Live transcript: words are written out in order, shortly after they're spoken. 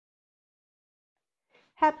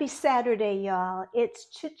Happy Saturday, y'all. It's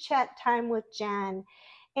Chit Chat Time with Jen.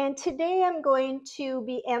 And today I'm going to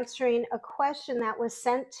be answering a question that was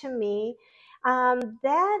sent to me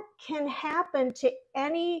that can happen to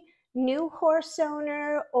any new horse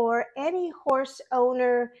owner or any horse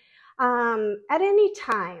owner at any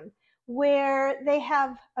time where they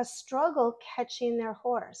have a struggle catching their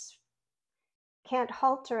horse. Can't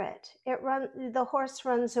halter it. The horse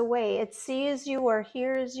runs away. It sees you or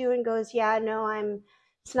hears you and goes, yeah, no,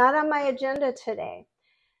 it's not on my agenda today.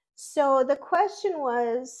 So the question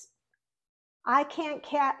was, I can't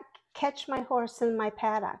catch my horse in my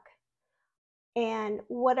paddock. And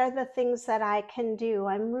what are the things that I can do?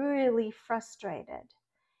 I'm really frustrated.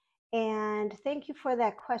 And thank you for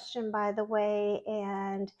that question, by the way.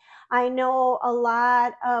 And I know a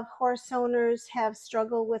lot of horse owners have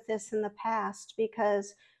struggled with this in the past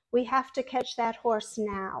because we have to catch that horse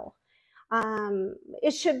now.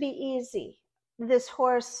 It should be easy. This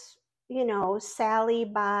horse, Sally,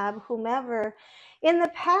 Bob, whomever, in the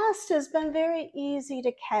past has been very easy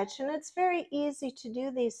to catch, and it's very easy to do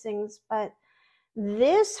these things, but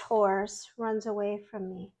this horse runs away from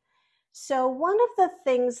me. So one of the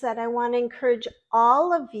things that I want to encourage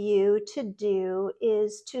all of you to do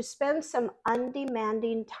is to spend some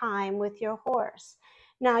undemanding time with your horse.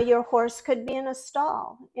 Now, your horse could be in a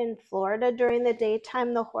stall. In Florida, during the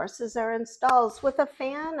daytime, the horses are in stalls with a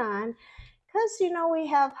fan on because, we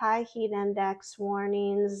have high heat index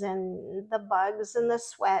warnings and the bugs and the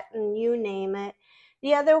sweat and you name it.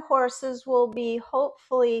 The other horses will be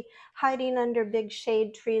hopefully hiding under big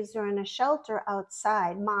shade trees or in a shelter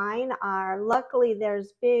outside. Mine are, luckily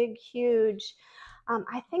there's big, huge,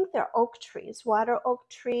 I think they're oak trees, water oak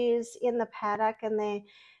trees in the paddock, and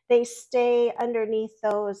they stay underneath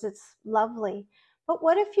those. It's lovely. But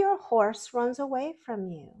what if your horse runs away from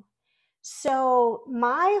you? So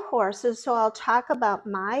my horses, so I'll talk about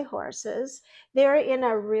my horses. They're in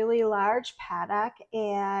a really large paddock,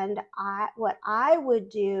 and what I would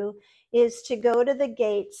do is to go to the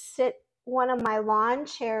gate, sit one of my lawn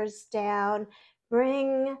chairs down,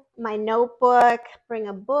 bring my notebook, bring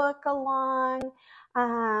a book along,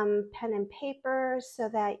 pen and paper, so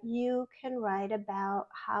that you can write about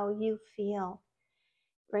how you feel.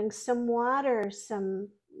 Bring some water,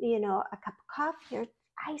 a cup of coffee or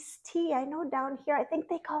iced tea. I know down here, I think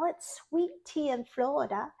they call it sweet tea in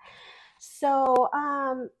Florida. So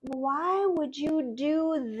why would you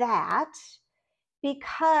do that?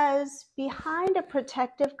 Because behind a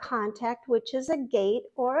protective contact, which is a gate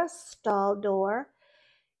or a stall door,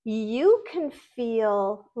 you can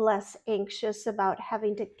feel less anxious about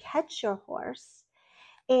having to catch your horse.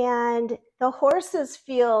 And the horses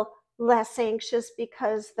feel less anxious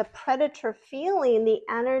because the predator feeling, the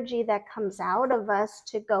energy that comes out of us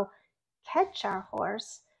to go catch our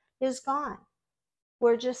horse, is gone.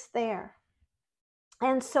 We're just there.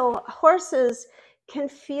 And so horses can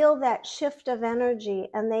feel that shift of energy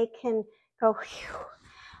and they can go,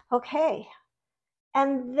 okay.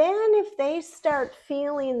 And then if they start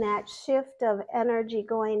feeling that shift of energy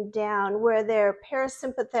going down, where their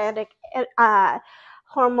parasympathetic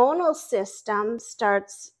hormonal system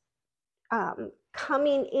starts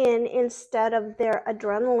coming in instead of their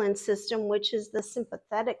adrenaline system, which is the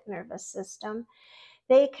sympathetic nervous system,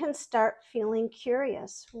 they can start feeling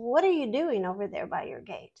curious. What are you doing over there by your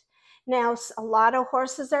gate? Now, a lot of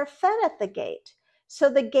horses are fed at the gate. So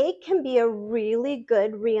the gate can be a really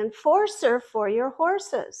good reinforcer for your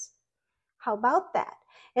horses. How about that?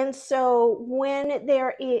 And so when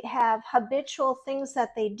they have habitual things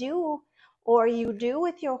that they do, or you do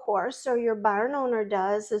with your horse, or your barn owner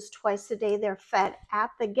does, is twice a day they're fed at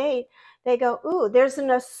the gate, they go, ooh, there's an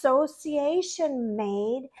association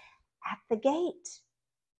made at the gate.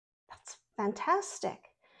 That's fantastic.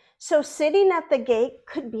 So sitting at the gate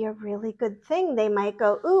could be a really good thing. They might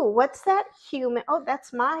go, ooh, what's that human? Oh,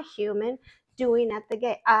 that's my human doing at the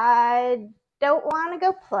gate. I don't want to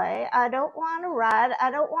go play. I don't want to ride. I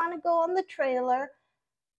don't want to go on the trailer.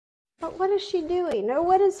 But what is she doing? Or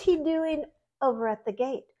what is he doing over at the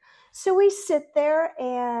gate? So we sit there,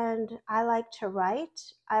 and I like to write.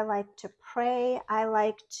 I like to pray. I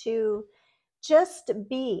like to just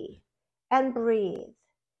be and breathe.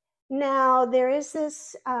 Now, there is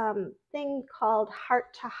this thing called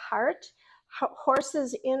heart to heart.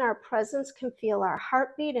 Horses in our presence can feel our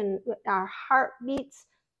heartbeat, and our heartbeats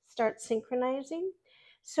start synchronizing.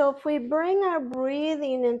 So if we bring our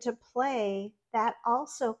breathing into play, that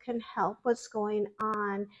also can help what's going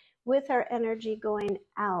on with our energy going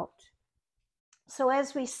out. So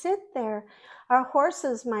as we sit there, our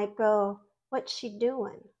horses might go, what's she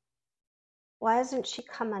doing? Why isn't she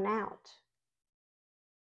coming out?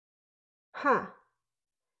 Huh,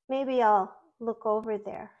 Maybe I'll look over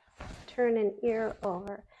there, turn an ear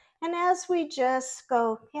over. And as we just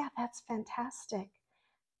go, yeah, that's fantastic.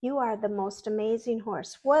 You are the most amazing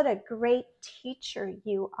horse. What a great teacher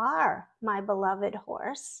you are, my beloved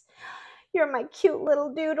horse. You're my cute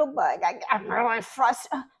little doodle bug. I'm really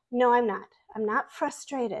frustrated. No, I'm not. I'm not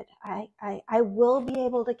frustrated. I will be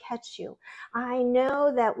able to catch you. I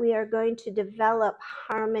know that we are going to develop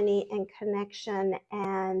harmony and connection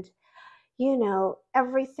and,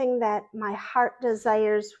 everything that my heart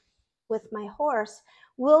desires with my horse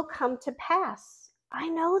will come to pass. I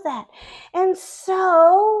know that. And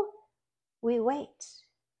so we wait.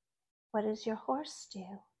 What does your horse do?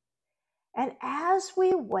 And as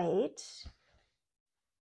we wait,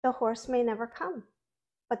 the horse may never come,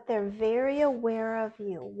 but they're very aware of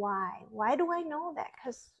you. Why? Why do I know that?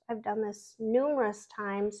 Because I've done this numerous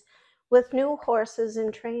times with new horses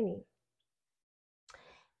in training.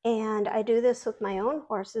 And I do this with my own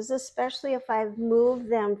horses, especially if I've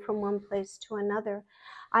moved them from one place to another.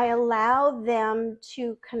 I allow them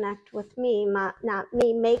to connect with me, not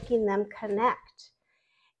me making them connect.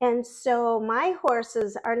 And so my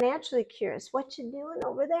horses are naturally curious. What you doing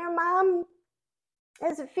over there, Mom?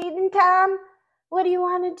 Is it feeding time? What do you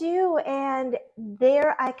want to do? And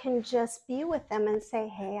there I can just be with them and say,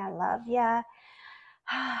 hey, I love ya,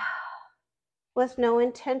 with no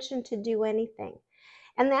intention to do anything.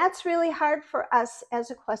 And that's really hard for us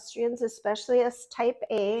as equestrians, especially as type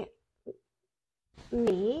A,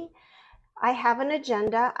 me. I have an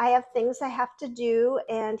agenda. I have things I have to do,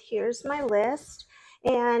 and here's my list.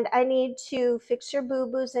 And I need to fix your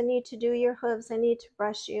boo-boos. I need to do your hooves. I need to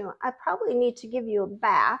brush you. I probably need to give you a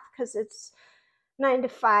bath because it's 9 to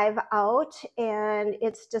 5 out and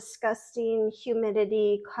it's disgusting.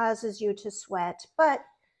 Humidity causes you to sweat. But,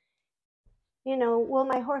 will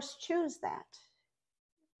my horse choose that?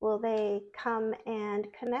 Will they come and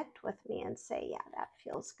connect with me and say, yeah, that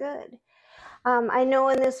feels good? I know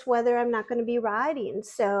in this weather I'm not going to be riding,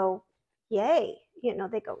 so yay. They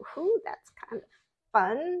go, that's kind of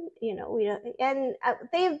fun. And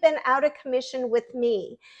they've been out of commission with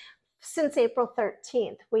me since April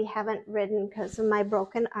 13th. We haven't ridden because of my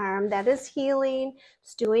broken arm. That is healing.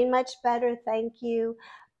 It's doing much better, thank you.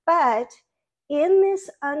 But in this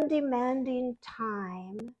undemanding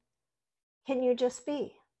time, can you just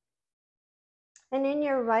be? And in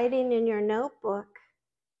your writing in your notebook,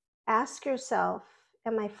 ask yourself,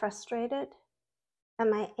 am I frustrated?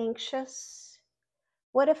 Am I anxious?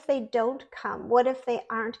 What if they don't come? What if they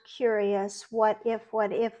aren't curious? What if?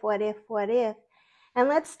 And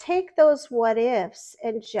let's take those what ifs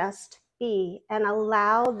and just be and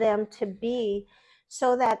allow them to be,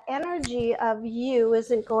 so that energy of you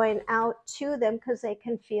isn't going out to them, because they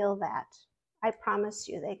can feel that. I promise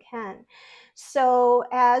you they can. So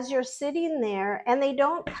as you're sitting there and they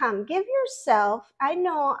don't come, give yourself, I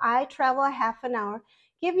know I travel a half an hour,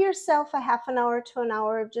 give yourself a half an hour to an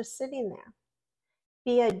hour of just sitting there.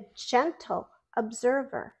 Be a gentle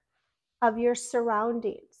observer of your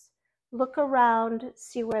surroundings. Look around,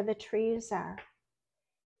 see where the trees are.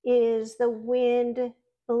 Is the wind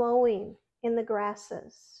blowing in the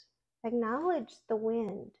grasses? Acknowledge the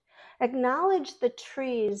wind. Acknowledge the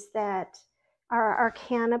trees that are our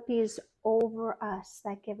canopies over us,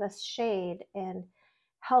 that give us shade and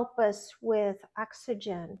help us with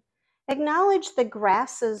oxygen. Acknowledge the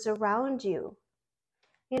grasses around you.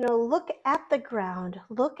 Look at the ground.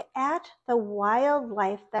 Look at the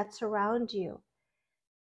wildlife that's around you.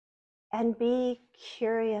 And be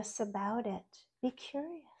curious about it. Be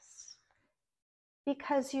curious.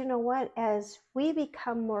 Because you know what? As we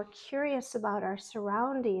become more curious about our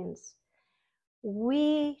surroundings,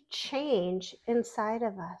 we change inside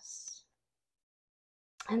of us.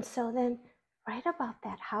 And so then write about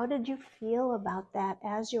that. How did you feel about that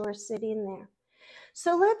as you were sitting there?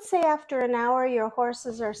 So let's say after an hour, your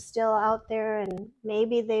horses are still out there and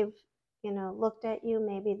maybe they've, looked at you,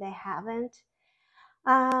 maybe they haven't.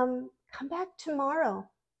 Come back tomorrow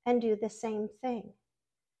and do the same thing.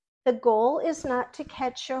 The goal is not to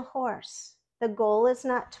catch your horse. The goal is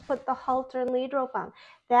not to put the halter and lead rope on.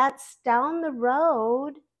 That's down the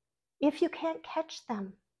road if you can't catch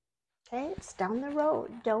them. Okay, it's down the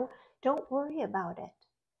road. Don't worry about it.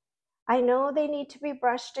 I know they need to be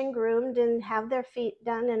brushed and groomed and have their feet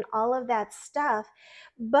done and all of that stuff.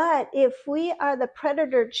 But if we are the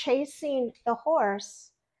predator chasing the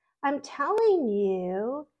horse, I'm telling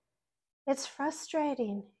you, it's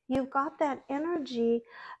frustrating. You've got that energy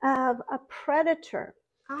of a predator.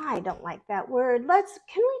 I don't like that word. Can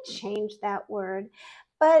we change that word?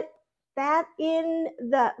 But that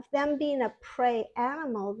them being a prey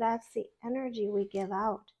animal, that's the energy we give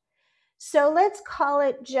out. So let's call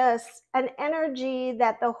it just an energy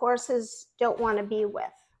that the horses don't want to be with.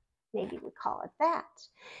 Maybe we call it that.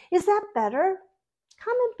 Is that better?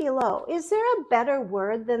 Comment below. Is there a better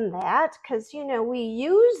word than that? Because, you know, we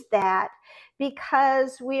use that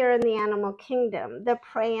because we are in the animal kingdom. The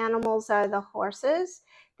prey animals are the horses.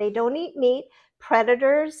 They don't eat meat.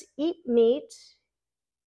 Predators eat meat.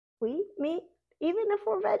 We eat meat. Even if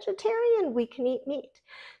we're vegetarian, we can eat meat.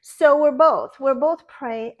 So we're both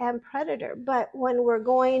prey and predator. But when we're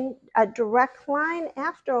going a direct line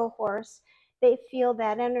after a horse, they feel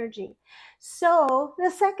that energy. So the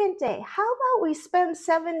second day, how about we spend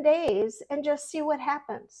 7 days and just see what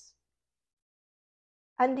happens?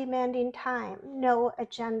 Undemanding time, no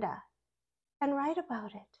agenda, and write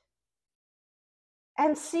about it.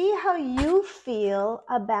 And see how you feel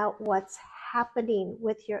about what's happening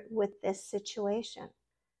with this situation.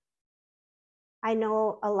 I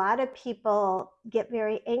know a lot of people get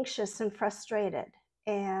very anxious and frustrated,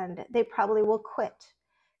 and they probably will quit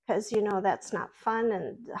because, you know, that's not fun,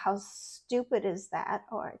 and how stupid is that?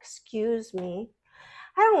 Or excuse me.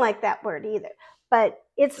 I don't like that word either, but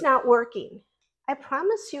it's not working. I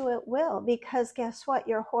promise you it will, because guess what?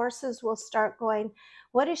 Your horses will start going,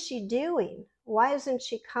 what is she doing? Why isn't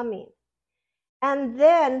she coming? And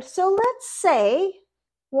then, so let's say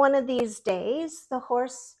one of these days,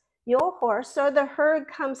 your horse or the herd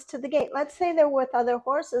comes to the gate. Let's say they're with other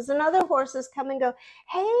horses, and other horses come and go,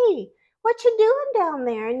 hey, what you doing down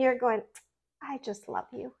there? And you're going, I just love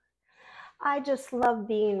you. I just love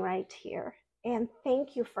being right here. And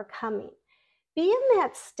thank you for coming. Be in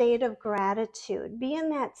that state of gratitude. Be in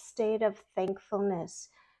that state of thankfulness.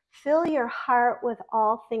 Fill your heart with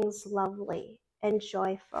all things lovely and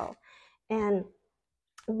joyful and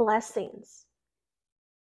blessings.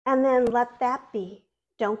 And then let that be.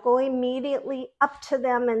 Don't go immediately up to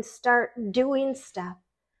them and start doing stuff.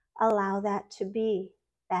 Allow that to be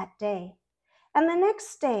that day. And the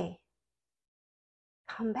next day,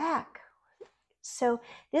 come back. So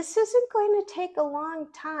this isn't going to take a long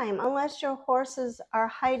time unless your horses are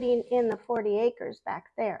hiding in the 40 acres back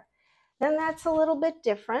there. Then that's a little bit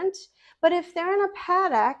different. But if they're in a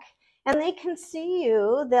paddock and they can see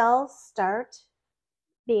you, they'll start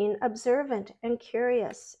being observant and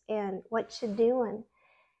curious and what you're doing.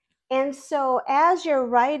 And so as you're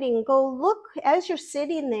writing, go look, as you're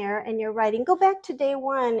sitting there and you're writing, go back to day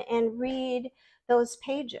 1 and read those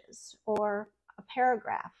pages or a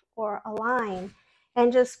paragraph or a line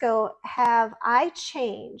and just go, have I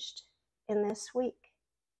changed in this week?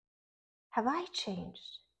 Have I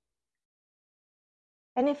changed?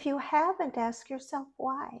 And if you haven't, ask yourself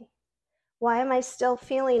why. Why am I still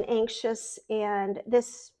feeling anxious and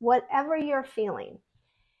this, whatever you're feeling?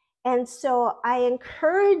 And so I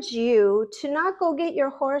encourage you to not go get your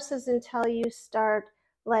horses until you start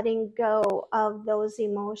letting go of those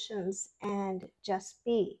emotions and just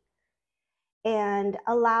be. And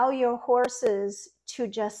allow your horses to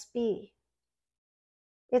just be.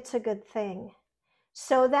 It's a good thing.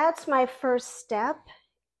 So that's my first step.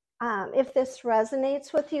 If this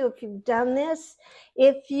resonates with you, if you've done this,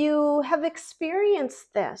 if you have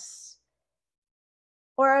experienced this,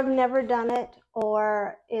 or have never done it,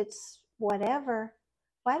 or it's whatever,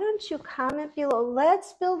 why don't you comment below?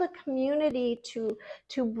 Let's build a community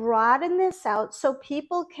to broaden this out so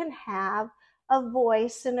people can have a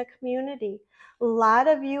voice in a community. A lot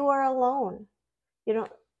of you are alone. You know,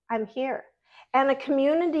 I'm here. And a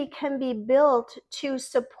community can be built to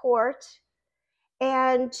support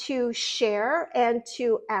and to share and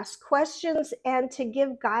to ask questions and to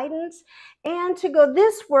give guidance and to go,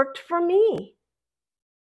 this worked for me.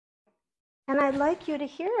 And I'd like you to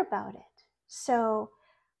hear about it. So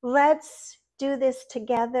let's do this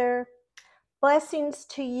together. Blessings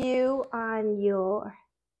to you on your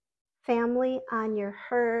family, on your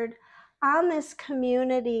herd, on this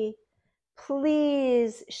community.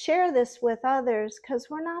 Please share this with others because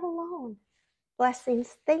we're not alone.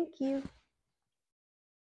 Blessings. Thank you.